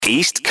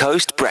East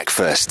Coast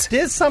Breakfast.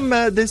 There's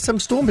some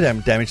storm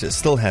damage that's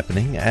still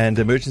happening, and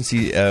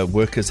emergency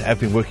workers have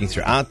been working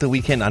throughout the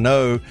weekend. I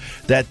know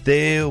that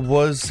there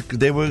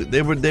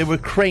were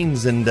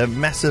cranes and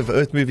massive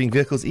earth-moving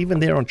vehicles,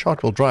 even there on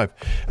Chartwell Drive,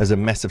 as a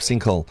massive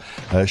sinkhole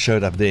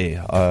showed up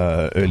there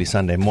early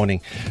Sunday morning.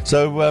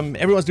 So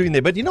everyone's doing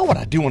there. But you know what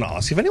I do want to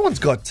ask? If anyone's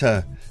got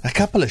a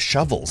couple of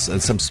shovels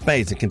and some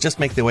spades and can just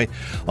make their way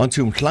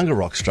onto Mhlanga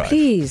Rocks Drive.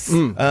 Please.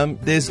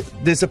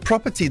 There's a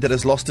property that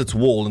has lost its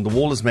wall, and the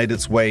wall has made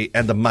its way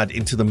and the mud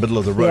into the middle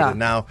of the road. Yeah. And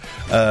now,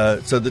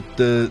 so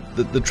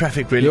the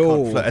traffic really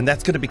can't flow. And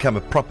that's going to become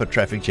a proper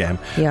traffic jam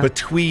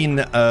between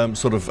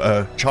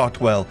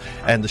Chartwell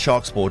and the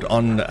Sharksport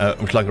on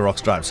Mhlanga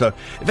Rocks Drive. So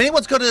if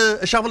anyone's got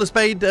a shovel, a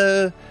spade,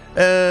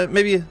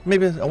 maybe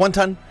a 1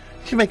 ton,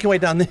 you make your way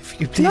down there. If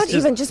you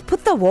please, just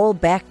put the wall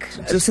back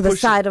to the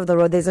side of the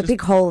road. There's a big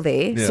hole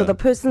there, so the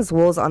person's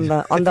wall's on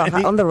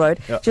the road.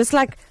 Yeah. Just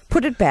like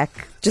put it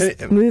back,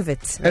 just move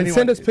it, and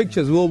send us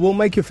pictures. We'll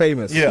make you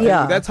famous.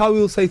 Yeah. That's how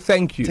we'll say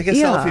thank you. Take a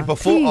selfie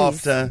before,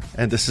 after,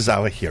 and this is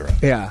our hero.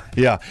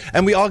 Yeah.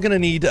 And we are going to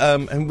need,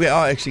 and we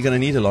are actually going to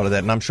need a lot of that.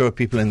 And I'm sure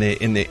people in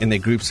their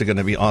groups are going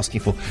to be asking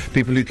for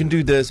people who can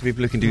do this,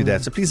 people who can do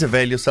that. So please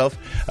avail yourself.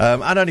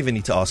 I don't even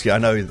need to ask you. I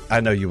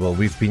know you will.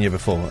 We've been here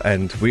before,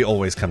 and we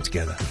always come together.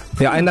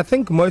 Yeah, and I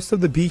think most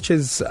of the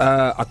beaches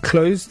are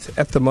closed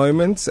at the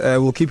moment.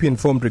 We'll keep you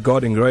informed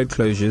regarding road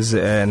closures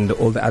and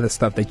all the other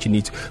stuff that you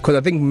need to. Because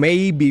I think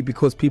maybe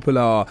because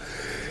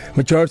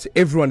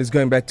everyone is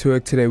going back to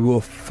work today,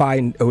 we'll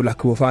find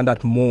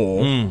out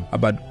more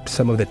about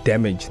some of the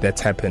damage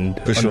that's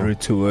happened en route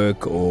to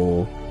work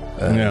or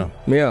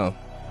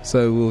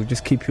So we'll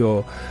just keep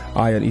your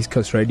eye on East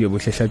Coast Radio. We'll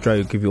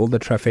give you all the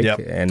traffic,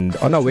 and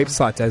on our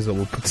website as well,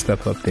 we'll put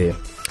stuff up there.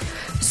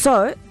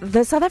 So,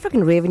 the South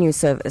African Revenue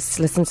Service,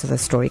 listen to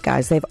this story,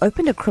 guys. They've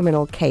opened a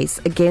criminal case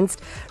against,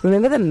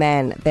 remember the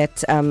man that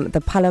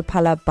the Phala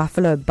Phala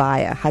buffalo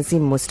buyer,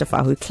 Hazim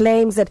Mustafa, who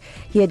claims that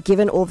he had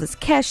given all this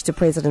cash to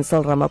President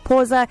Cyril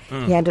Ramaphosa.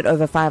 He handed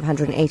over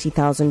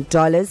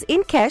 $580,000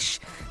 in cash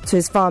to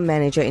his farm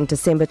manager in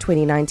December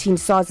 2019.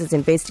 SARS is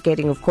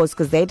investigating, of course,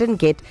 because they didn't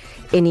get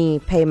any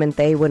payment.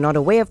 They were not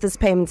aware of this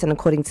payment, and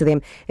according to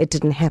them, it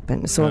didn't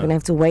happen. So we're going to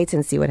have to wait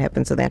and see what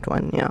happens with that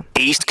one. Yeah.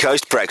 East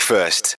Coast Breakfast.